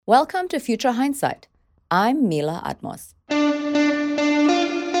Welcome to Future Hindsight. I'm Mila Atmos.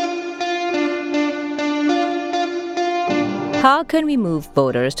 How can we move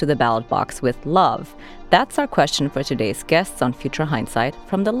voters to the ballot box with love? That's our question for today's guests on Future Hindsight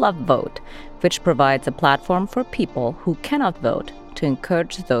from the Love Vote, which provides a platform for people who cannot vote to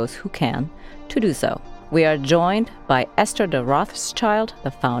encourage those who can to do so. We are joined by Esther de Rothschild,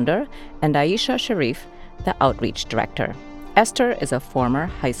 the founder, and Aicha Cherif, the outreach director. Esther is a former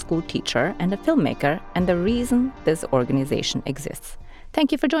high school teacher and a filmmaker, and the reason this organization exists.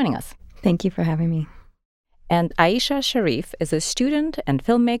 Thank you for joining us. Thank you for having me. And Aicha Cherif is a student and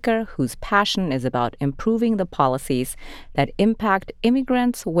filmmaker whose passion is about improving the policies that impact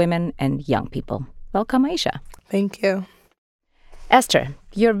immigrants, women, and young people. Welcome, Aicha. Thank you. Esther,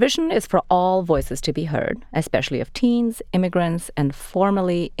 your vision is for all voices to be heard, especially of teens, immigrants, and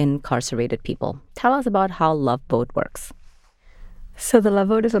formerly incarcerated people. Tell us about how Love Vote works. So the Love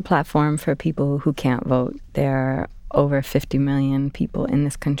Vote is a platform for people who can't vote. There are over 50 million people in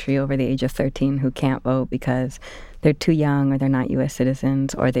this country over the age of 13 who can't vote because they're too young or they're not U.S.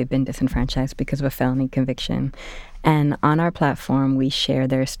 citizens or they've been disenfranchised because of a felony conviction. And on our platform, we share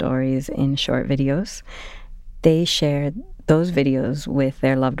their stories in short videos. They share those videos with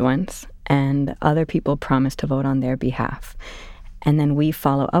their loved ones, and other people promise to vote on their behalf. And then we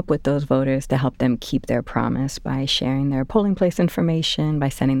follow up with those voters to help them keep their promise by sharing their polling place information, by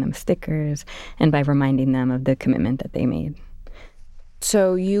sending them stickers, and by reminding them of the commitment that they made.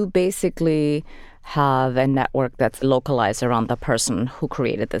 So you basically have a network that's localized around the person who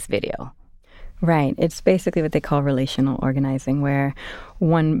created this video. Right. It's basically what they call relational organizing, where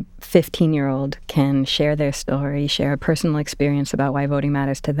one 15-year-old can share their story, share a personal experience about why voting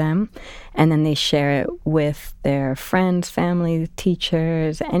matters to them, and then they share it with their friends, family,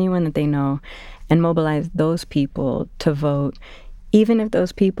 teachers, anyone that they know, and mobilize those people to vote, even if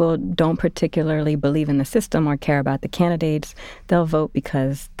those people don't particularly believe in the system or care about the candidates. They'll vote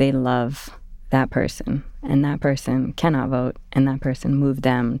because they love that person, and that person cannot vote, and that person moved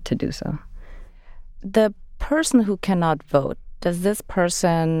them to do so. The person who cannot vote, does this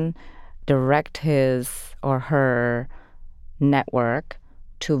person direct his or her network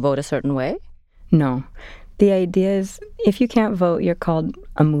to vote a certain way? No. The idea is if you can't vote, you're called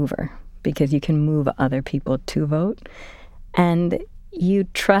a mover because you can move other people to vote. And you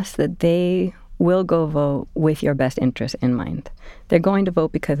trust that they will go vote with your best interest in mind. They're going to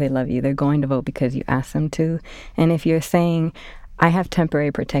vote because they love you. They're going to vote because you ask them to. And if you're saying, I have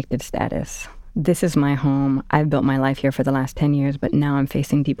temporary protected status, this is my home, I've built my life here for the last 10 years, but now I'm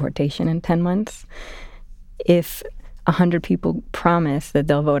facing deportation in 10 months. If 100 people promise that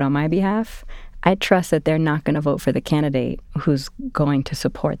they'll vote on my behalf, I trust that they're not going to vote for the candidate who's going to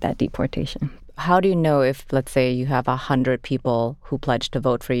support that deportation. How do you know if, let's say, you have 100 people who pledged to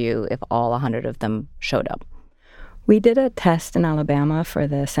vote for you, if all 100 of them showed up? We did a test in Alabama for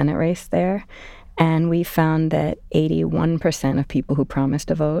the Senate race there, and we found that 81% of people who promised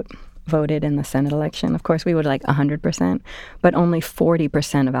to vote voted in the Senate election. Of course, we would like 100%, but only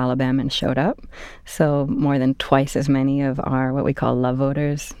 40% of Alabamans showed up. So more than twice as many of our what we call love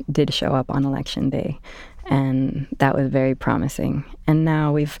voters did show up on election day. And that was very promising. And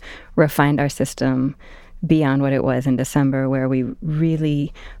now we've refined our system beyond what it was in December, where we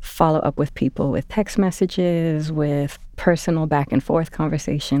really follow up with people with text messages, with personal back and forth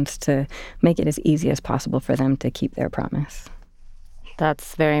conversations to make it as easy as possible for them to keep their promise.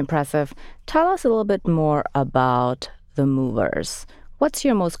 That's very impressive. Tell us a little bit more about the movers. What's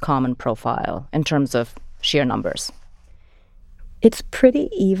your most common profile in terms of sheer numbers? It's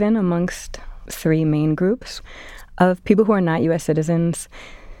pretty even amongst three main groups of people who are not U.S. citizens.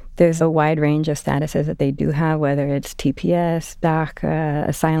 There's a wide range of statuses that they do have, whether it's TPS, DACA,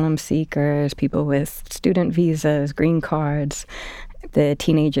 asylum seekers, people with student visas, green cards. The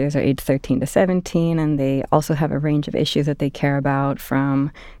teenagers are aged 13 to 17, and they also have a range of issues that they care about,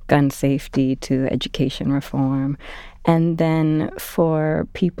 from gun safety to education reform. And then for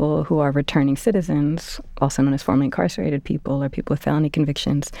people who are returning citizens, also known as formerly incarcerated people or people with felony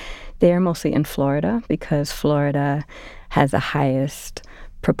convictions, they are mostly in Florida because Florida has the highest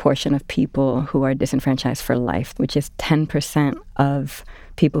proportion of people who are disenfranchised for life, which is 10% of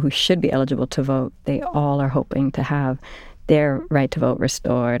people who should be eligible to vote. They all are hoping to have their right to vote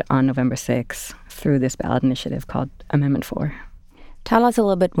restored on November 6th through this ballot initiative called Amendment 4. Tell us a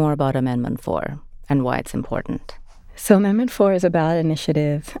little bit more about Amendment 4 and why it's important. So Amendment 4 is a ballot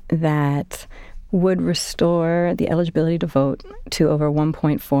initiative that would restore the eligibility to vote to over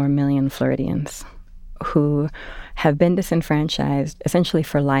 1.4 million Floridians who have been disenfranchised essentially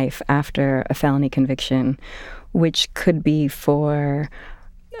for life after a felony conviction, which could be for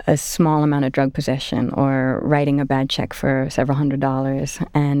a small amount of drug possession or writing a bad check for several $100s,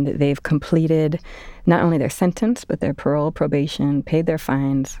 and they've completed not only their sentence, but their parole, probation, paid their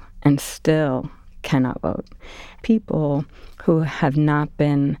fines, and still cannot vote. People who have not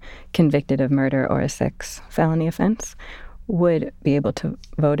been convicted of murder or a sex felony offense would be able to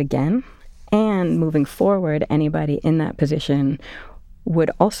vote again. And moving forward, anybody in that position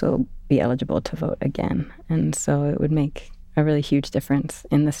would also be eligible to vote again. And so it would make a really huge difference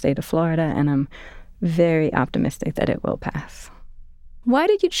in the state of Florida, and I'm very optimistic that it will pass. Why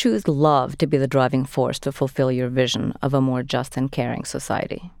did you choose love to be the driving force to fulfill your vision of a more just and caring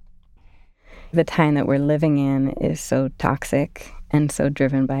society? The time that we're living in is so toxic and so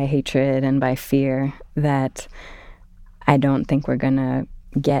driven by hatred and by fear that I don't think we're going to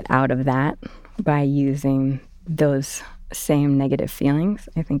get out of that by using those same negative feelings.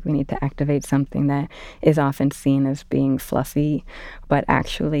 I think we need to activate something that is often seen as being fluffy, but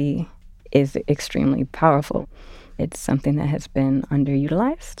actually is extremely powerful. It's something that has been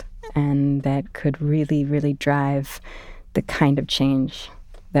underutilized and that could really, really drive the kind of change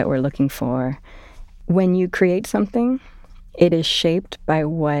that we're looking for. When you create something, it is shaped by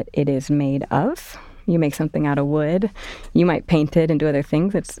what it is made of. You make something out of wood, you might paint it and do other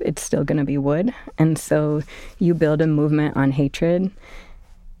things, it's still going to be wood. And so you build a movement on hatred.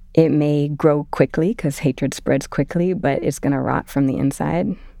 It may grow quickly because hatred spreads quickly, but it's going to rot from the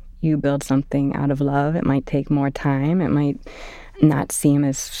inside. You build something out of love, it might take more time, it might not seem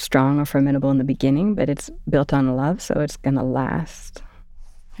as strong or formidable in the beginning, but it's built on love, so it's going to last.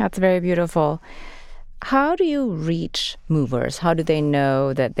 That's very beautiful. How do you reach movers? How do they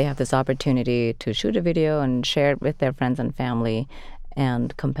know that they have this opportunity to shoot a video and share it with their friends and family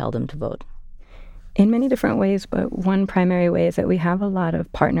and compel them to vote? In many different ways, but one primary way is that we have a lot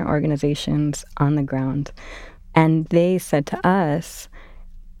of partner organizations on the ground. And they said to us,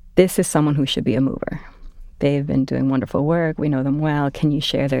 this is someone who should be a mover. They've been doing wonderful work. We know them well. Can you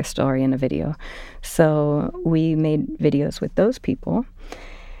share their story in a video? So we made videos with those people.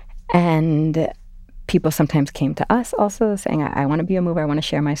 And people sometimes came to us also saying, I want to be a mover, I want to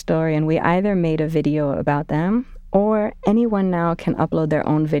share my story. And we either made a video about them, or anyone now can upload their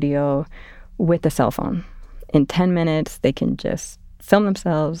own video with a cell phone. In 10 minutes, they can just film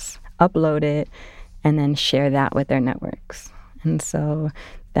themselves, upload it, and then share that with their networks. And so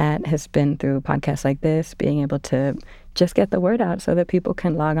that has been through podcasts like this, being able to just get the word out so that people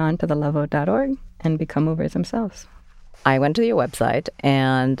can log on to thelovevote.org and become movers themselves. I went to your website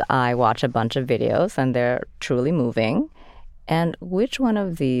and I watched a bunch of videos, and they're truly moving. And which one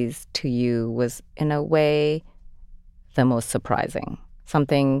of these to you was, in a way, the most surprising?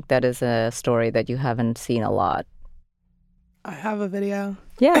 Something that is a story that you haven't seen a lot. I have a video.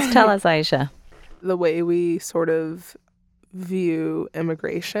 Yes, tell us, Aicha. The way we sort of view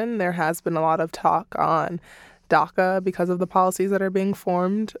immigration, there has been a lot of talk on DACA because of the policies that are being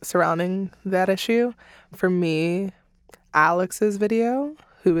formed surrounding that issue. For me, Alex's video,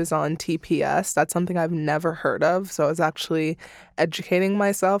 who is on TPS, that's something I've never heard of. So I was actually educating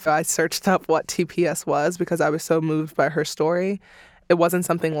myself. I searched up what TPS was because I was so moved by her story. It wasn't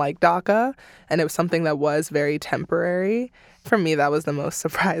something like DACA, and it was something that was very temporary. For me, that was the most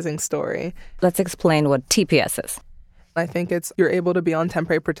surprising story. Let's explain what TPS is. I think it's you're able to be on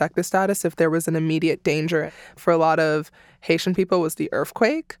temporary protected status if there was an immediate danger. For a lot of Haitian people, it was the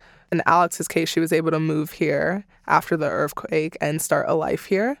earthquake. In Alex's case, she was able to move here after the earthquake and start a life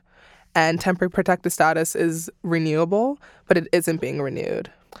here. And temporary protected status is renewable, but it isn't being renewed.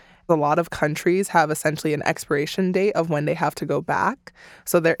 A lot of countries have essentially an expiration date of when they have to go back.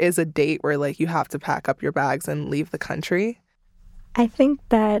 So there is a date where you have to pack up your bags and leave the country. I think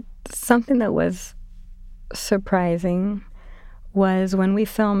that something that was surprising was when we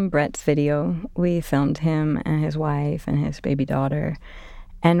filmed Brett's video. We filmed him and his wife and his baby daughter,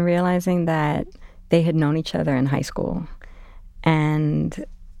 and realizing that they had known each other in high school and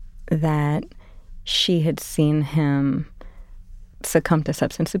that she had seen him succumb to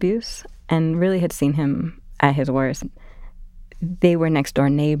substance abuse and really had seen him at his worst. They were next door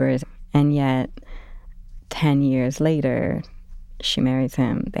neighbors, and yet 10 years later, she marries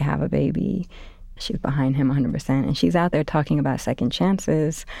him. They have a baby. She's behind him 100%. And she's out there talking about second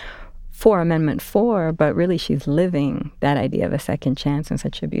chances for Amendment 4, but really she's living that idea of a second chance in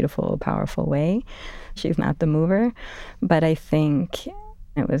such a beautiful, powerful way. She's not the mover, but I think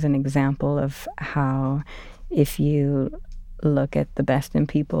it was an example of how if you look at the best in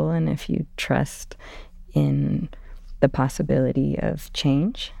people and if you trust in the possibility of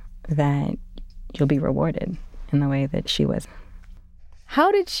change, that you'll be rewarded in the way that she was. How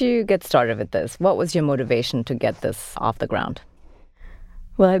did you get started with this? What was your motivation to get this off the ground?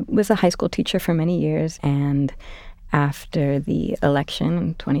 Well, I was a high school teacher for many years, and after the election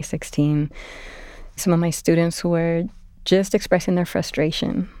in 2016, some of my students were just expressing their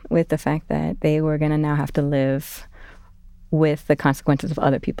frustration with the fact that they were going to now have to live with the consequences of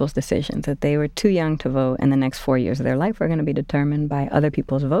other people's decisions, that they were too young to vote, and the next 4 years of their life were going to be determined by other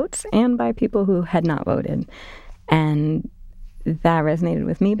people's votes and by people who had not voted. And that resonated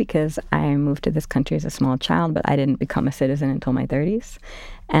with me because I moved to this country as a small child, but I didn't become a citizen until my 30s.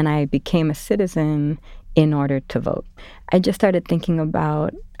 And I became a citizen in order to vote. I just started thinking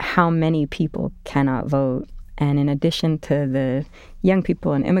about how many people cannot vote. And in addition to the young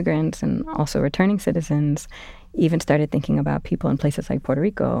people and immigrants and also returning citizens, even started thinking about people in places like Puerto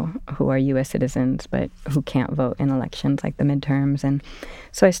Rico who are U.S. citizens but who can't vote in elections like the midterms. And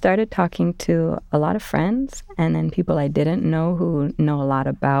so I started talking to a lot of friends and then people I didn't know who know a lot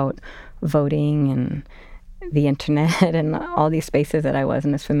about voting and the internet and all these spaces that I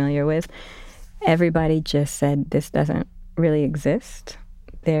wasn't as familiar with. Everybody just said, this doesn't really exist.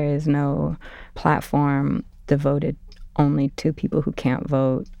 There is no platform devoted only to people who can't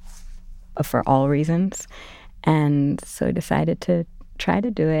vote for all reasons. And so I decided to try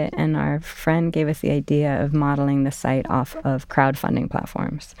to do it. And our friend gave us the idea of modeling the site off of crowdfunding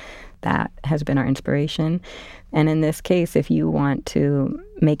platforms. That has been our inspiration. And in this case, if you want to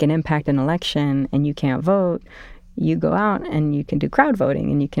make an impact in an election and you can't vote, you go out and you can do crowd voting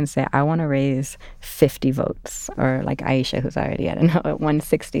and you can say, I want to raise 50 votes, or like Aicha, who's already at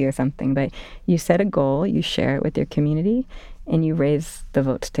 160 or something. But you set a goal, you share it with your community, and you raise the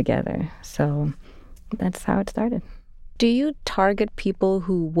votes together. So that's how it started. Do you target people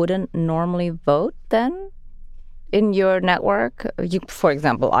who wouldn't normally vote then in your network? For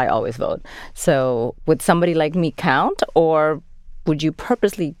example, I always vote. So would somebody like me count, or would you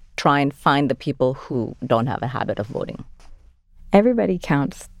purposely try and find the people who don't have a habit of voting? Everybody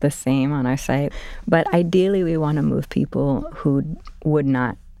counts the same on our site, but ideally we want to move people who would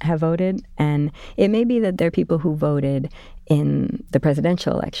not have voted. And it may be that there are people who voted in the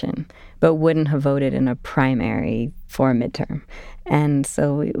presidential election, but wouldn't have voted in a primary for a midterm. And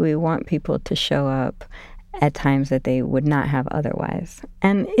so we want people to show up at times that they would not have otherwise.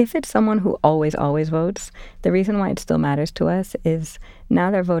 And if it's someone who always votes, the reason why it still matters to us is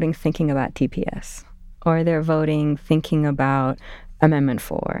now they're voting thinking about TPS, or they're voting thinking about Amendment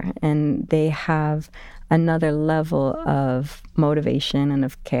 4, and they have another level of motivation and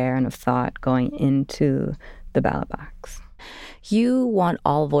of care and of thought going into the ballot box. You want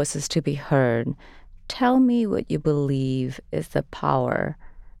all voices to be heard. Tell me what you believe is the power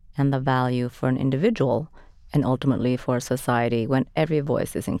and the value for an individual and ultimately for society when every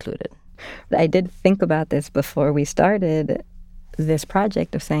voice is included. I did think about this before we started this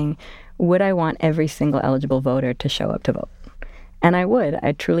project of saying, would I want every single eligible voter to show up to vote? And I would.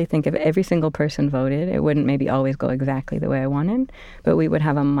 I truly think if every single person voted, it wouldn't maybe always go exactly the way I wanted, but we would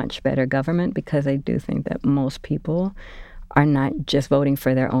have a much better government, because I do think that most people are not just voting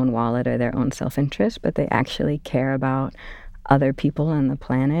for their own wallet or their own self-interest, but they actually care about other people and the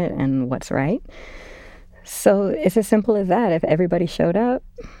planet and what's right. So it's as simple as that. If everybody showed up,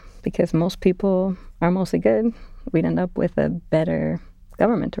 because most people are mostly good, we'd end up with a better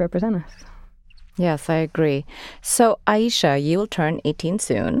government to represent us. Yes, I agree. So, Aicha, you'll turn 18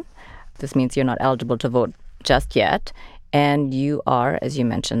 soon. This means you're not eligible to vote just yet. And you are, as you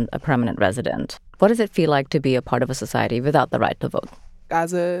mentioned, a permanent resident. What does it feel like to be a part of a society without the right to vote?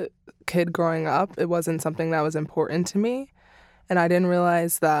 As a kid growing up, it wasn't something that was important to me. And I didn't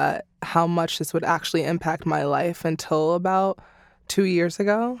realize that how much this would actually impact my life until about 2 years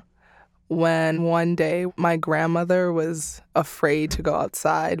ago, when one day my grandmother was afraid to go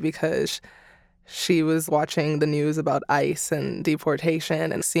outside because she was watching the news about ICE and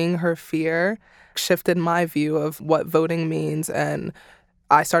deportation, and seeing her fear shifted my view of what voting means. And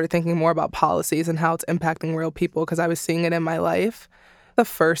I started thinking more about policies and how it's impacting real people because I was seeing it in my life. The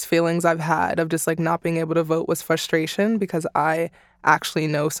first feelings I've had of just like not being able to vote was frustration, because I actually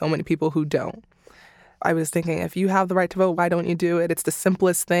know so many people who don't. I was thinking, if you have the right to vote, why don't you do it? It's the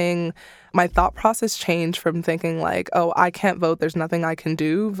simplest thing. My thought process changed from thinking like, oh, I can't vote, there's nothing I can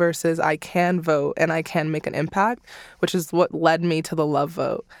do, versus I can vote and I can make an impact, which is what led me to the Love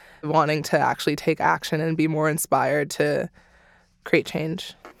Vote, wanting to actually take action and be more inspired to create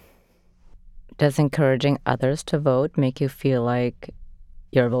change. Does encouraging others to vote make you feel like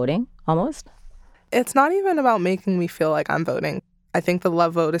you're voting almost? It's not even about making me feel like I'm voting. I think the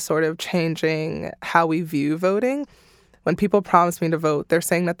Love Vote is sort of changing how we view voting. When people promise me to vote, they're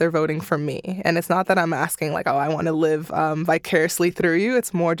saying that they're voting for me. And it's not that I'm asking like, oh, I want to live vicariously through you.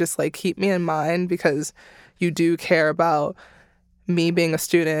 It's more just like, keep me in mind because you do care about me being a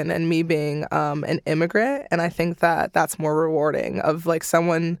student and me being an immigrant. And I think that that's more rewarding of like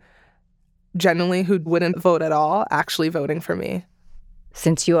someone genuinely who wouldn't vote at all actually voting for me.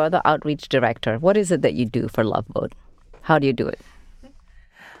 Since you are the outreach director, what is it that you do for Love Vote? How do you do it?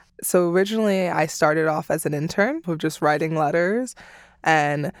 So originally I started off as an intern of just writing letters,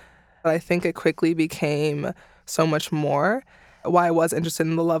 and I think it quickly became so much more. Why I was interested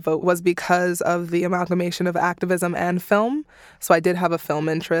in the Love Vote was because of the amalgamation of activism and film. So I did have a film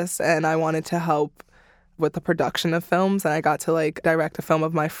interest, and I wanted to help with the production of films, and I got to like direct a film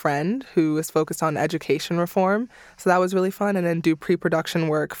of my friend who is focused on education reform. So that was really fun, and then do pre-production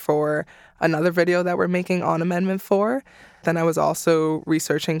work for another video that we're making on Amendment 4. Then I was also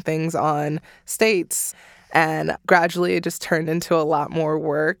researching things on states, and gradually it just turned into a lot more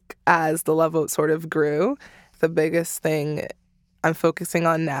work as the Love Vote sort of grew. The biggest thing I'm focusing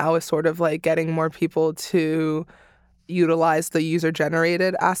on now is sort of like getting more people to utilize the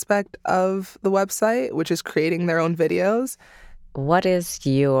user-generated aspect of the website, which is creating their own videos. What is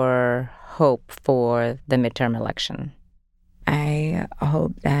your hope for the midterm election? I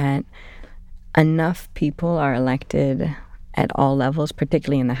hope that enough people are elected at all levels,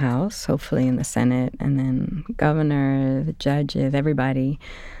 particularly in the House, hopefully in the Senate, and then governor, the judges, everybody,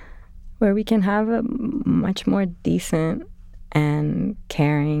 where we can have a much more decent and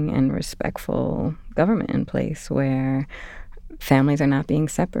caring and respectful government in place, where families are not being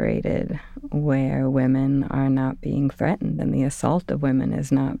separated, where women are not being threatened and the assault of women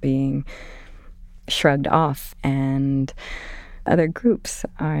is not being shrugged off, and other groups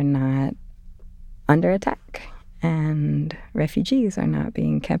are not under attack, and refugees are not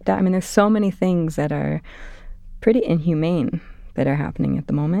being kept out. I mean, there's so many things that are pretty inhumane that are happening at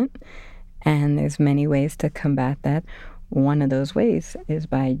the moment, and there's many ways to combat that. One of those ways is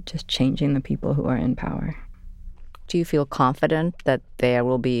by just changing the people who are in power. Do you feel confident that there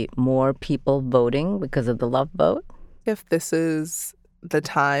will be more people voting because of the Love Vote? If this is the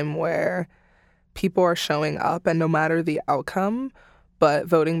time where people are showing up and no matter the outcome, but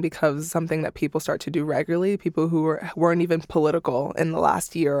voting becomes something that people start to do regularly, people who weren't even political in the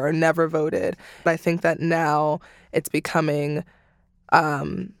last year or never voted. I think that now it's becoming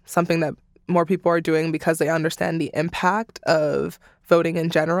something that more people are doing because they understand the impact of voting in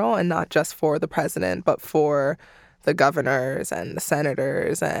general, and not just for the president, but for the governors and the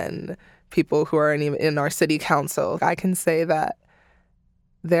senators and people who are in our city council. I can say that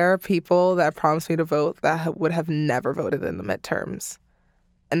there are people that promised me to vote that would have never voted in the midterms.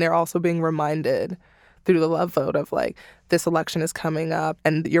 And they're also being reminded through the Love Vote of like, this election is coming up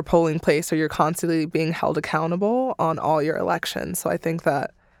and your polling place, so you're constantly being held accountable on all your elections. So I think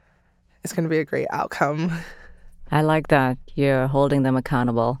that it's going to be a great outcome. I like that. You're holding them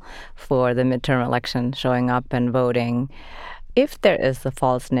accountable for the midterm election, showing up and voting. If there is a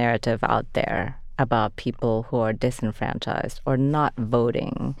false narrative out there about people who are disenfranchised or not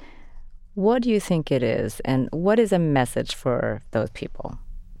voting, what do you think it is? And what is a message for those people?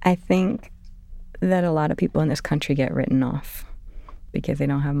 I think that a lot of people in this country get written off because they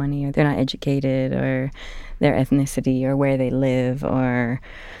don't have money, or they're not educated, or their ethnicity, or where they live, or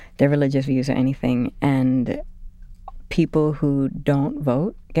their religious views, or anything. And people who don't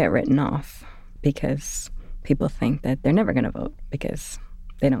vote get written off because people think that they're never going to vote because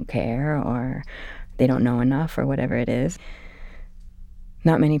they don't care, or they don't know enough, or whatever it is.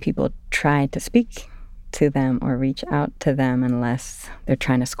 Not many people try to speak to them or reach out to them unless they're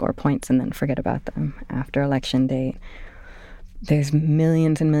trying to score points and then forget about them after election day. There's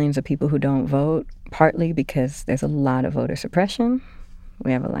millions and millions of people who don't vote, partly because there's a lot of voter suppression.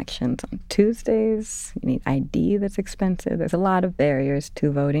 We have elections on Tuesdays. You need ID that's expensive. There's a lot of barriers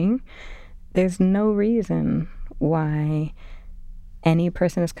to voting. There's no reason why any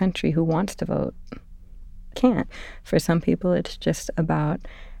person in this country who wants to vote can't. For some people, it's just about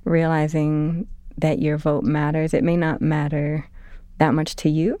realizing that your vote matters. It may not matter that much to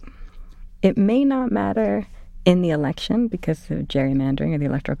you. It may not matter in the election because of gerrymandering or the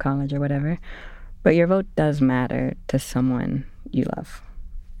Electoral College or whatever, but your vote does matter to someone you love.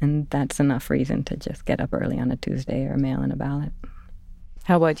 And that's enough reason to just get up early on a Tuesday or mail in a ballot.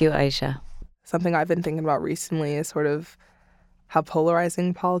 How about you, Aicha? Something I've been thinking about recently is sort of how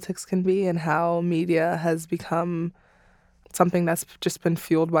polarizing politics can be and how media has become something that's just been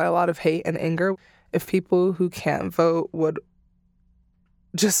fueled by a lot of hate and anger. If people who can't vote would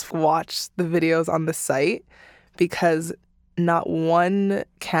just watch the videos on the site, because not one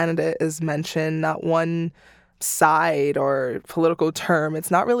candidate is mentioned, not one side or political term.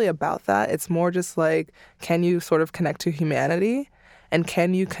 It's not really about that. It's more just like, can you sort of connect to humanity? And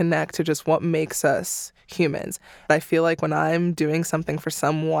can you connect to just what makes us humans. I feel like when I'm doing something for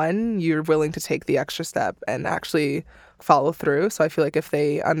someone, you're willing to take the extra step and actually follow through. So I feel like if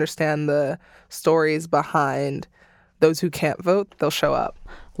they understand the stories behind those who can't vote, they'll show up.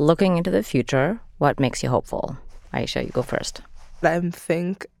 Looking into the future, what makes you hopeful? Aicha, you go first. I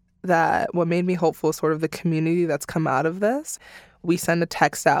think that what made me hopeful is sort of the community that's come out of this. We send a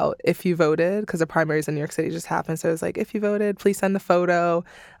text out if you voted, because the primaries in New York City just happened. So it was like, if you voted, please send a photo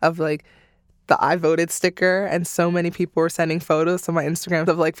of like the I voted sticker. And so many people were sending photos to my Instagram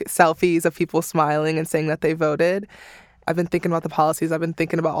of like selfies of people smiling and saying that they voted. I've been thinking about the policies. I've been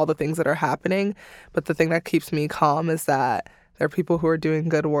thinking about all the things that are happening. But the thing that keeps me calm is that there are people who are doing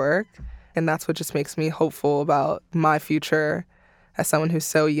good work. And that's what just makes me hopeful about my future as someone who's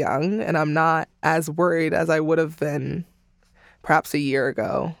so young. And I'm not as worried as I would have been perhaps a year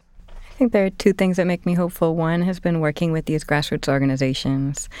ago. I think there are two things that make me hopeful. One has been working with these grassroots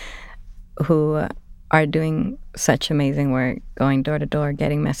organizations who are doing such amazing work, going door to door,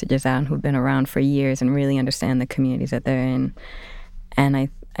 getting messages out, and who've been around for years and really understand the communities that they're in. And I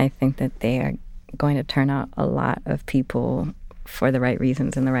think that they are going to turn out a lot of people for the right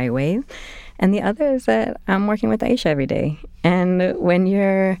reasons in the right way. And the other is that I'm working with Aicha every day. And when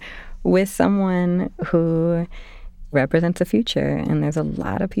you're with someone who represents the future, and there's a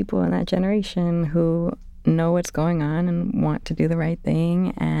lot of people in that generation who know what's going on and want to do the right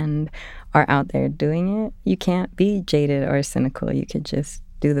thing and are out there doing it, you can't be jaded or cynical. You could just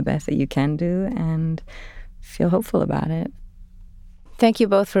do the best that you can do and feel hopeful about it. Thank you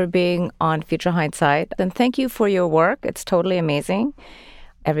both for being on Future Hindsight. And thank you for your work. It's totally amazing.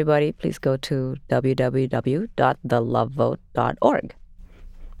 Everybody, please go to www.thelovevote.org.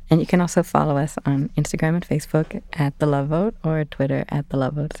 And you can also follow us on Instagram and Facebook at The Love Vote or Twitter at The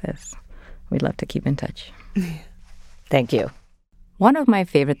Love Vote Says. We'd love to keep in touch. Thank you. One of my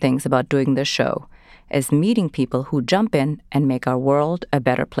favorite things about doing this show is meeting people who jump in and make our world a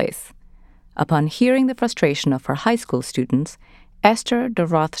better place. Upon hearing the frustration of her high school students, Esther de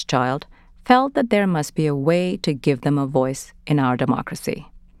Rothschild felt that there must be a way to give them a voice in our democracy.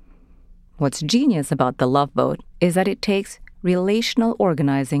 What's genius about the Love Vote is that it takes relational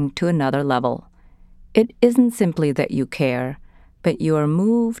organizing to another level. It isn't simply that you care, but you are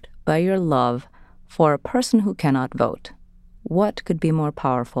moved by your love for a person who cannot vote. What could be more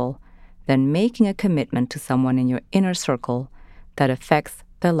powerful than making a commitment to someone in your inner circle that affects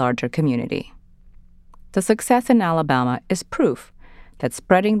the larger community? The success in Alabama is proof that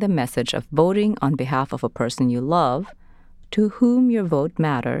spreading the message of voting on behalf of a person you love, to whom your vote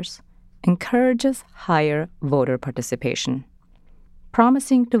matters, encourages higher voter participation.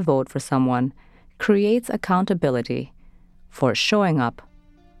 Promising to vote for someone creates accountability for showing up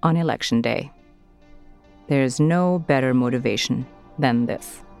on Election Day. There is no better motivation than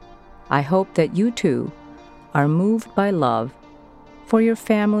this. I hope that you too are moved by love for your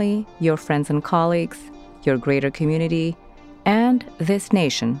family, your friends and colleagues, your greater community, and this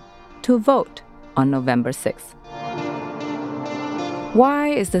nation to vote on November 6th. Why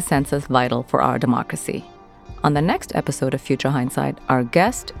is the census vital for our democracy? On the next episode of Future Hindsight, our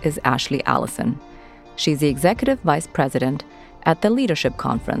guest is Ashley Allison. She's the Executive Vice President at the Leadership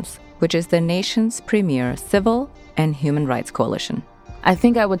Conference, which is the nation's premier civil and human rights coalition. I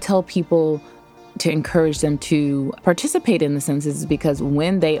think I would tell people to encourage them to participate in the census because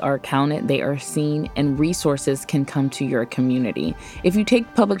when they are counted, they are seen and resources can come to your community. If you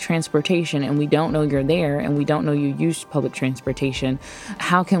take public transportation and we don't know you're there and we don't know you use public transportation,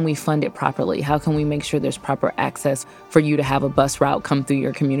 how can we fund it properly? How can we make sure there's proper access for you to have a bus route come through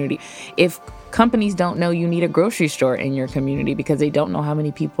your community? If companies don't know you need a grocery store in your community because they don't know how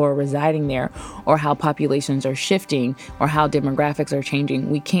many people are residing there or how populations are shifting or how demographics are changing,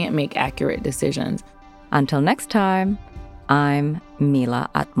 we can't make accurate decisions. Until next time, I'm Mila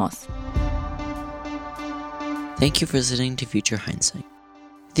Atmos. Thank you for listening to Future Hindsight.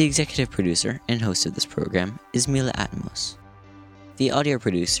 The executive producer and host of this program is Mila Atmos. The audio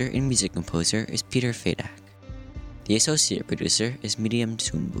producer and music composer is Peter Fadak. The associate producer is Miriam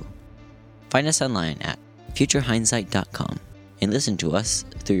Tsumbu. Find us online at futurehindsight.com and listen to us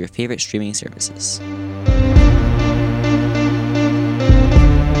through your favorite streaming services.